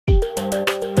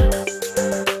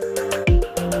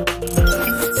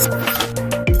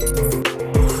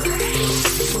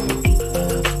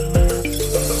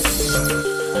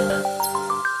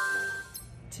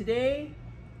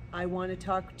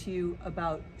talk to you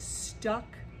about stuck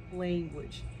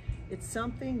language. It's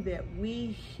something that we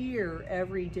hear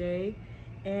every day,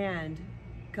 and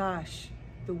gosh,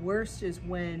 the worst is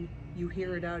when you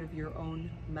hear it out of your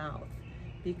own mouth,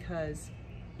 because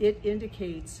it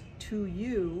indicates to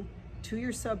you, to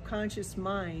your subconscious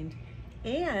mind,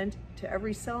 and to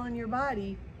every cell in your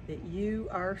body that you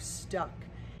are stuck.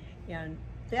 And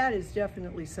that is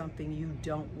definitely something you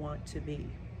don't want to be.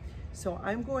 So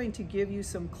I'm going to give you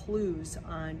some clues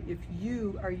on if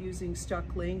you are using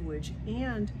stuck language,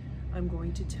 and I'm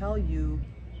going to tell you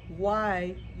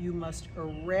why you must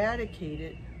eradicate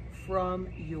it from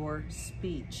your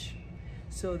speech.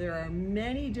 So there are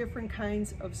many different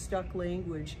kinds of stuck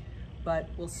language, but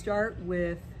we'll start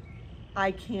with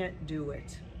I can't do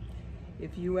it.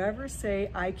 If you ever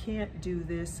say, I can't do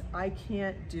this, I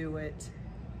can't do it,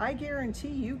 I guarantee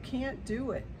you can't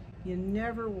do it. You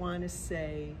never want to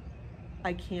say,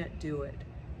 I can't do it.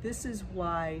 This is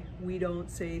why we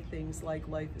don't say things like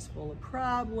life is full of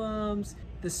problems,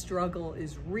 the struggle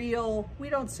is real. We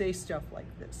don't say stuff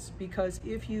like this, because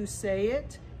if you say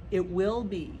it, it will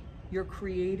be. You're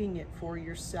creating it for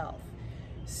yourself.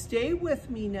 Stay with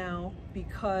me now,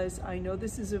 because I know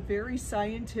this is a very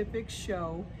scientific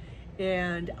show,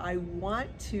 and I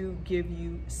want to give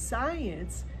you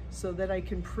science so that I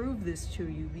can prove this to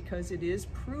you, because it is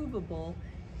provable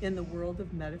in the world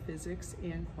of metaphysics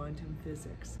and quantum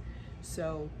physics.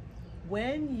 So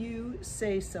when you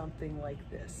say something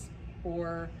like this,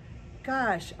 or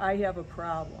gosh, I have a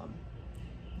problem,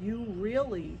 you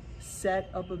really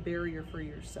set up a barrier for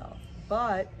yourself.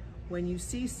 But when you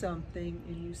see something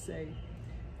and you say,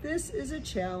 this is a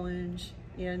challenge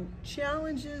and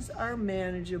challenges are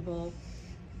manageable,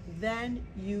 then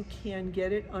you can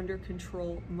get it under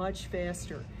control much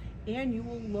faster, and you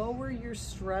will lower your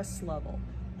stress level.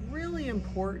 Really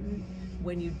important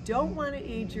when you don't want to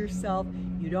age yourself,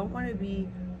 you don't want to be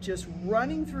just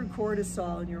running through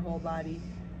cortisol in your whole body.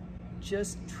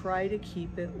 Just try to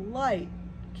keep it light.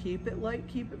 Keep it light,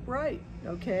 keep it bright,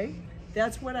 okay?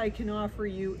 That's what I can offer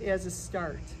you as a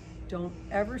start. Don't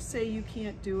ever say you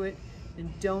can't do it,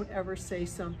 and don't ever say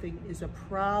something is a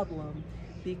problem,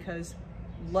 because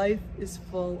life is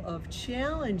full of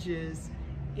challenges,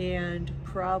 and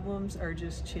problems are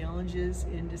just challenges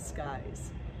in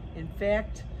disguise. In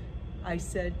fact, I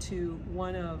said to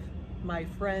one of my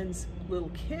friend's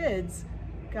little kids,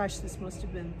 gosh, this must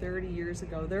have been 30 years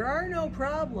ago, there are no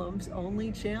problems,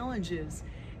 only challenges.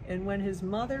 And when his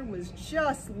mother was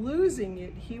just losing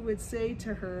it, he would say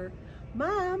to her,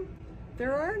 Mom,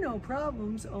 there are no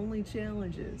problems, only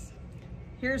challenges.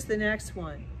 Here's the next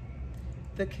one.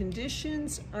 The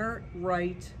conditions aren't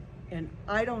right, and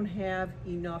I don't have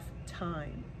enough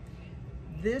time.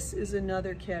 This is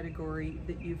another category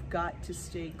that you've got to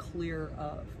stay clear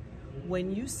of.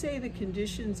 When you say the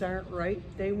conditions aren't right,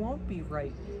 they won't be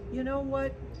right. You know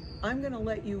what? I'm gonna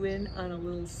let you in on a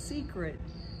little secret.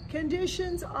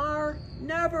 Conditions are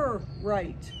never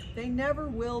right. They never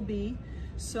will be.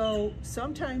 So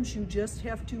sometimes you just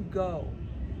have to go,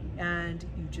 and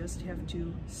you just have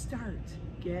to start,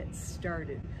 get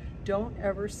started. Don't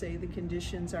ever say the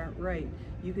conditions aren't right.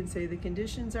 You can say the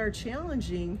conditions are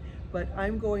challenging, but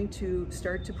I'm going to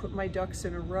start to put my ducks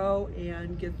in a row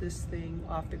and get this thing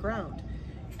off the ground.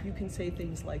 You can say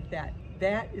things like that.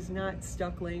 That is not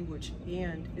stuck language,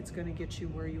 and it's going to get you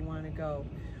where you want to go.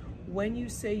 When you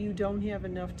say you don't have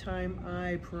enough time,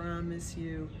 I promise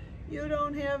you, you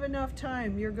don't have enough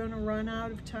time. You're going to run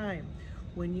out of time.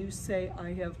 When you say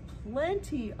I have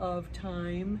plenty of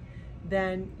time,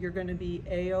 then you're going to be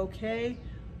a-okay,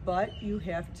 but you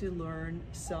have to learn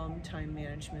some time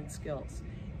management skills.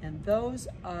 And those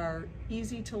are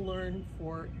easy to learn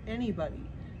for anybody.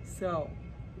 So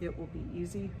it will be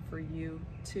easy for you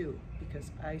too,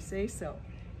 because I say so.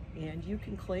 And you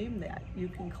can claim that. You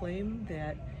can claim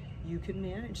that you can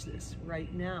manage this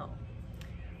right now.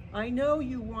 I know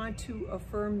you want to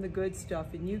affirm the good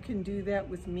stuff, and you can do that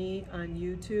with me on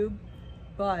YouTube,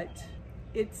 but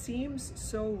it seems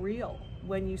so real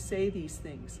when you say these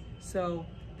things. So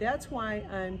that's why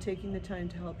I'm taking the time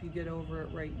to help you get over it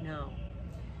right now.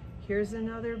 Here's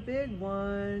another big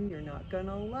one. You're not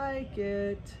gonna like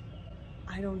it.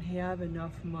 I don't have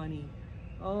enough money.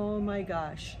 Oh my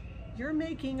gosh. You're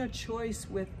making a choice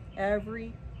with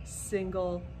every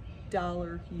single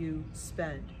dollar you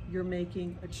spend. You're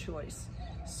making a choice.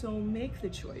 So make the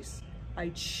choice. I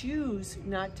choose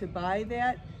not to buy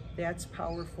that. That's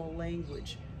powerful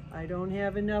language. I don't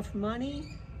have enough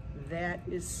money. That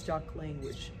is stuck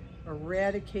language.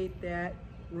 Eradicate that.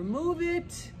 Remove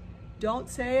it. Don't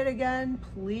say it again,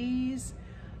 please.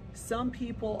 Some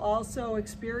people also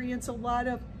experience a lot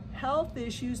of health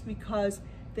issues because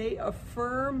they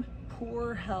affirm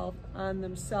poor health on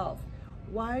themselves.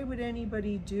 Why would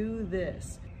anybody do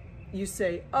this? You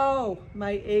say, oh,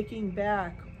 my aching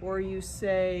back, or you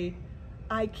say,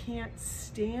 I can't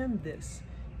stand this.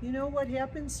 You know what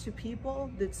happens to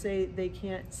people that say they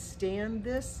can't stand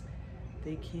this?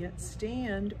 They can't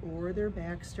stand, or their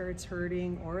back starts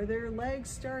hurting, or their legs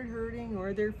start hurting,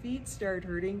 or their feet start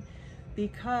hurting,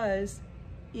 because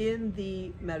in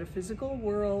the metaphysical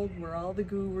world where all the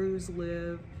gurus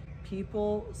live,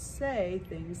 people say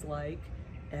things like,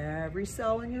 every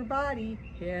cell in your body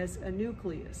has a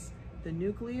nucleus. The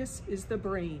nucleus is the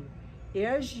brain.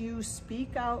 As you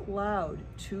speak out loud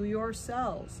to your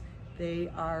cells,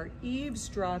 they are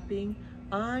eavesdropping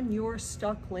on your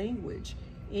stuck language,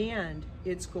 and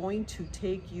it's going to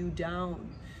take you down.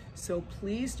 So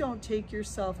please don't take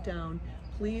yourself down.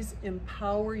 Please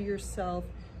empower yourself,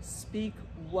 speak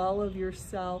well of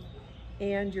yourself,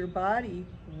 and your body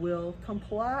will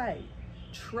comply.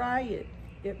 Try it.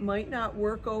 It might not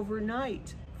work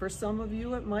overnight. For some of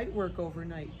you, it might work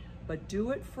overnight, but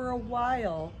do it for a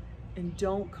while and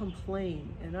don't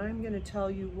complain. And I'm going to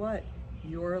tell you what,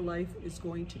 your life is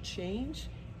going to change,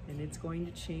 and it's going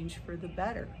to change for the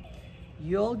better.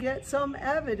 You'll get some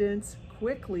evidence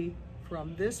quickly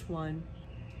from this one.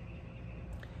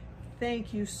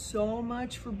 Thank you so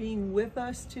much for being with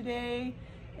us today,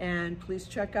 and please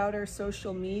check out our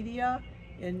social media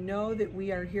and know that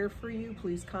we are here for you.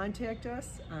 Please contact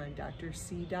us on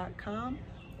drc.com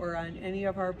or on any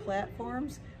of our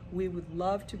platforms. We would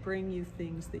love to bring you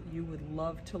things that you would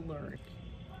love to learn,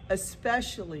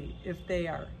 especially if they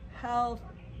are health,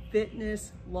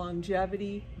 fitness,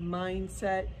 longevity,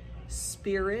 mindset,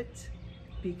 spirit,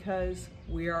 because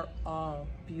we are all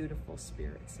beautiful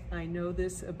spirits. I know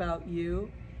this about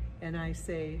you, and I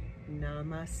say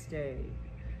namaste.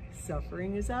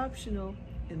 Suffering is optional,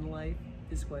 and life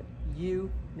is what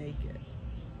you make it.